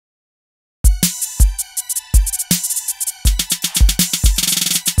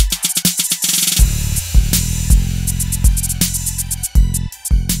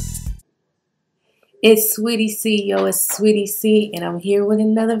It's Sweetie C, yo, it's Sweetie C, and I'm here with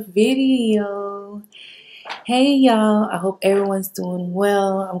another video. Hey, y'all, I hope everyone's doing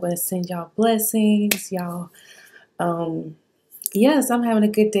well. I'm going to send y'all blessings, y'all. Yes, I'm having a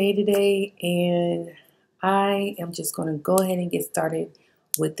good day today, and I am just going to go ahead and get started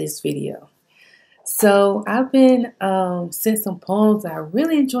with this video. So I've been sent some poems. I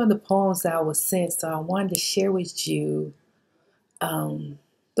really enjoyed the poems that I was sent, so I wanted to share with you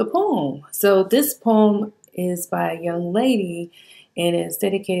the poem. So this poem is by a young lady and it's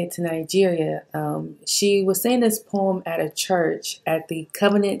dedicated to Nigeria. She was saying this poem at a church at the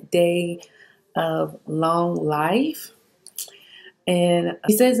Covenant Day of Long Life. And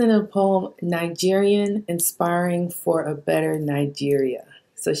she says in the poem, Nigerian inspiring for a better Nigeria.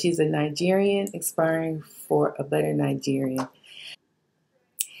 So she's a Nigerian inspiring for a better Nigerian.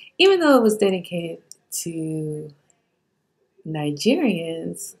 Even though it was dedicated to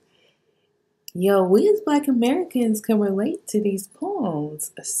Nigerians, yo, we as Black Americans can relate to these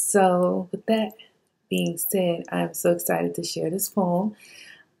poems. So with that being said, I'm so excited to share this poem,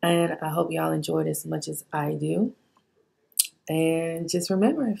 and I hope y'all enjoyed it as much as I do. And just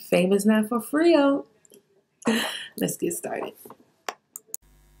remember, fame is not for free. Let's get started.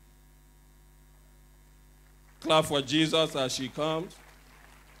 Clap for Jesus as she comes.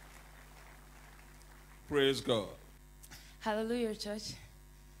 Praise God. Hallelujah, church.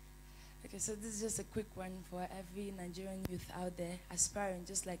 Okay, so this is just a quick one for every Nigerian youth out there aspiring,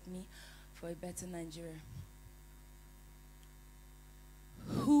 just like me, for a better Nigeria.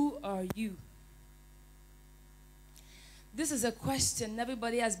 Who are you? This is a question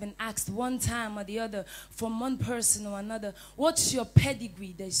everybody has been asked one time or the other from one person or another. What's your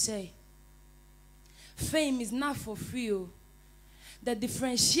pedigree, they say. Fame is not for free. That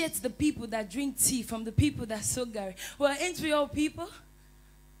differentiates the people that drink tea from the people that sow Gary. Well, ain't we all people?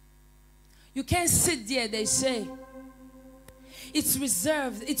 You can't sit there, they say. It's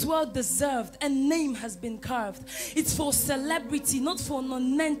reserved, it's well deserved, a name has been carved. It's for celebrity, not for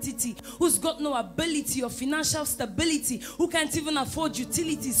non-entity who's got no ability or financial stability, who can't even afford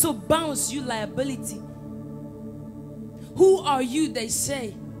utilities, so bounce you liability. Who are you, they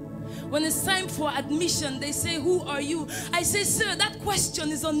say. When it's time for admission, they say, who are you? I say, sir, that question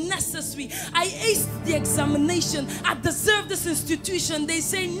is unnecessary. I aced the examination. I deserve this institution. They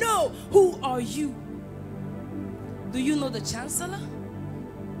say, no, who are you? Do you know the chancellor?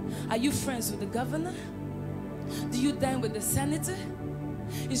 Are you friends with the governor? Do you dine with the senator?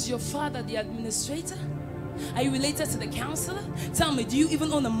 Is your father the administrator? Are you related to the counselor? Tell me, do you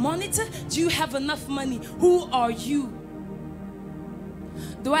even own a monitor? Do you have enough money? Who are you?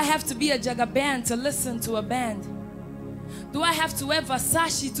 Do I have to be a Jagaban to listen to a band? Do I have to wear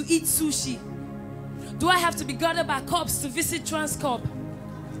Versace to eat sushi? Do I have to be guarded by cops to visit Transcorp?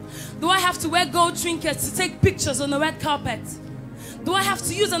 Do I have to wear gold trinkets to take pictures on the red carpet? Do I have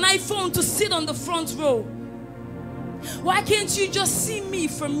to use an iPhone to sit on the front row? Why can't you just see me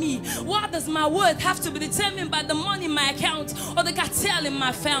for me? Why does my worth have to be determined by the money in my account, or the cartel in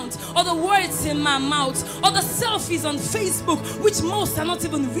my fount, or the words in my mouth, or the selfies on Facebook, which most are not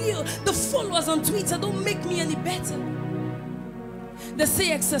even real? The followers on Twitter don't make me any better. They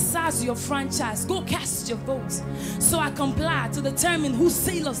say exercise your franchise, go cast your vote. So I comply to determine who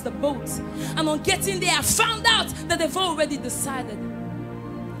sails the boat. And on getting there, I found out that they've already decided.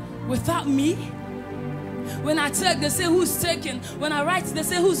 Without me, when I talk, they say who's taking. When I write, they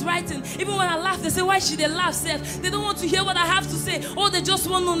say who's writing. Even when I laugh, they say why should they laugh? They don't want to hear what I have to say. Or they just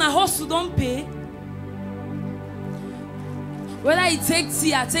want to know na hustle don't pay. Whether I take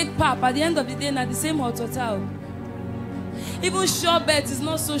tea, I take pap, at the end of the day, not the same hot hotel. Even sure bet is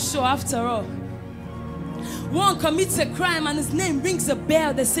not so sure after all. One commits a crime and his name rings a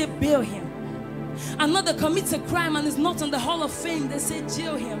bell, they say bail him. Another commits a crime and is not on the Hall of Fame, they say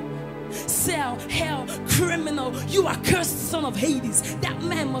jail him. Cell, hell, criminal, you are cursed son of Hades. That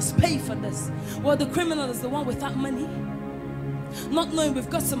man must pay for this. Well, the criminal is the one without money, not knowing we've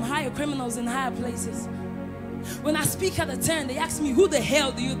got some higher criminals in higher places. When I speak at a turn, they ask me, who the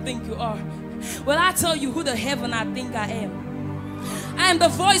hell do you think you are? Well, I tell you who the heaven I think I am. I am the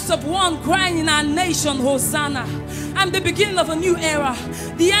voice of one crying in our nation, Hosanna. I'm the beginning of a new era,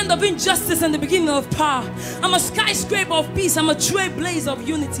 the end of injustice and the beginning of power. I'm a skyscraper of peace, I'm a trailblazer of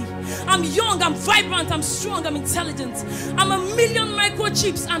unity. I'm young, I'm vibrant, I'm strong, I'm intelligent. I'm 1,000,000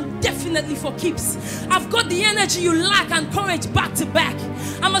 microchips, I'm definitely for keeps. I've got the energy you lack and courage back to back.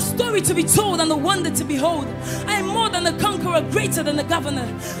 I'm a story to be told and a wonder to behold. I am more than a conqueror, greater than a governor.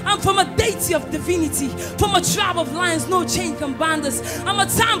 I'm from a deity of divinity, from a tribe of lions, no chain can bind us. I'm a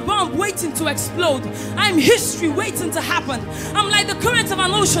time bomb waiting to explode. I'm history waiting to happen. I'm like the current of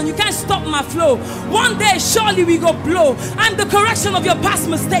an ocean, you can't stop my flow. One day surely we go blow. I'm the correction of your past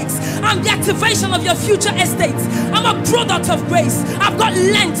mistakes. I'm the activation of your future estates. I'm a product of grace. I've got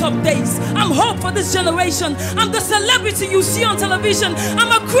length of days. I'm hope for this generation. I'm the celebrity you see on television.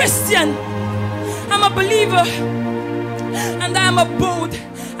 I'm a Christian. I'm a believer. And I am a bold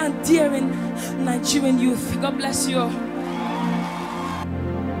and daring Nigerian youth. God bless you all.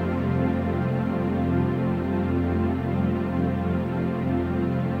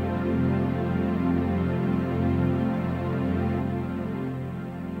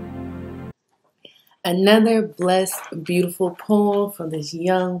 Another blessed, beautiful poem from this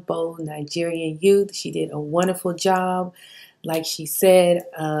young, bold Nigerian youth. She did a wonderful job. Like she said,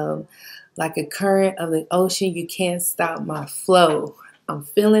 like a current of the ocean, you can't stop my flow. I'm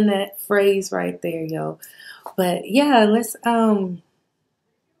feeling that phrase right there, yo. But yeah, let's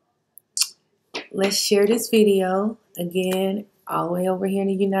share this video again. All the way over here in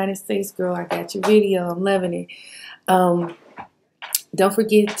the United States, girl. I got your video. I'm loving it. Don't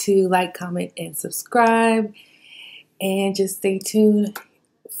forget to like, comment, and subscribe. And just stay tuned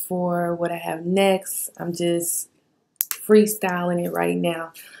for what I have next. I'm just freestyling it right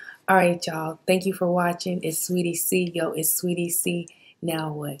now. All right, y'all. Thank you for watching. It's Sweetie C. Yo, it's Sweetie C.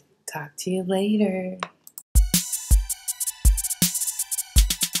 Now what? Talk to you later.